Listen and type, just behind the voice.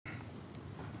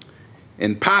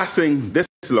In passing this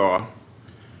law,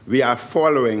 we are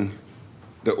following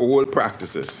the old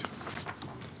practices.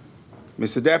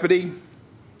 Mr. Deputy,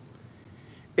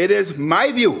 it is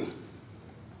my view,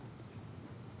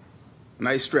 and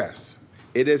I stress,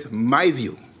 it is my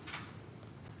view,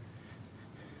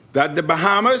 that the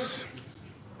Bahamas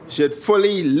should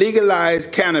fully legalize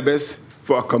cannabis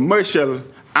for commercial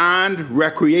and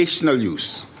recreational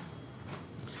use.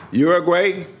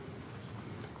 Uruguay,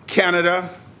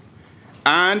 Canada,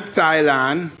 and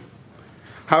Thailand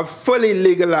have fully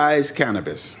legalized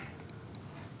cannabis.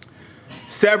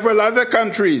 Several other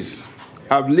countries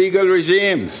have legal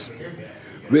regimes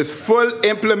with full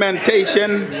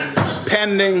implementation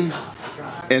pending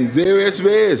in various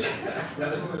ways.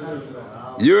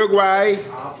 Uruguay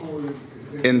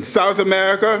in South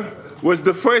America was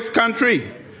the first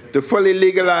country to fully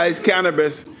legalize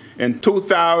cannabis in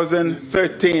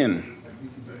 2013.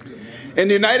 In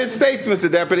the United States,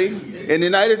 Mr. Deputy, in the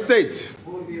United States,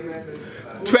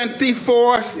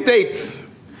 24 states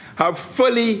have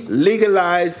fully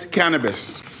legalized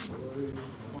cannabis.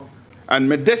 And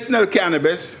medicinal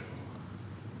cannabis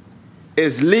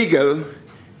is legal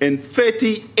in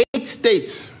 38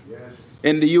 states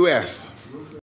in the US.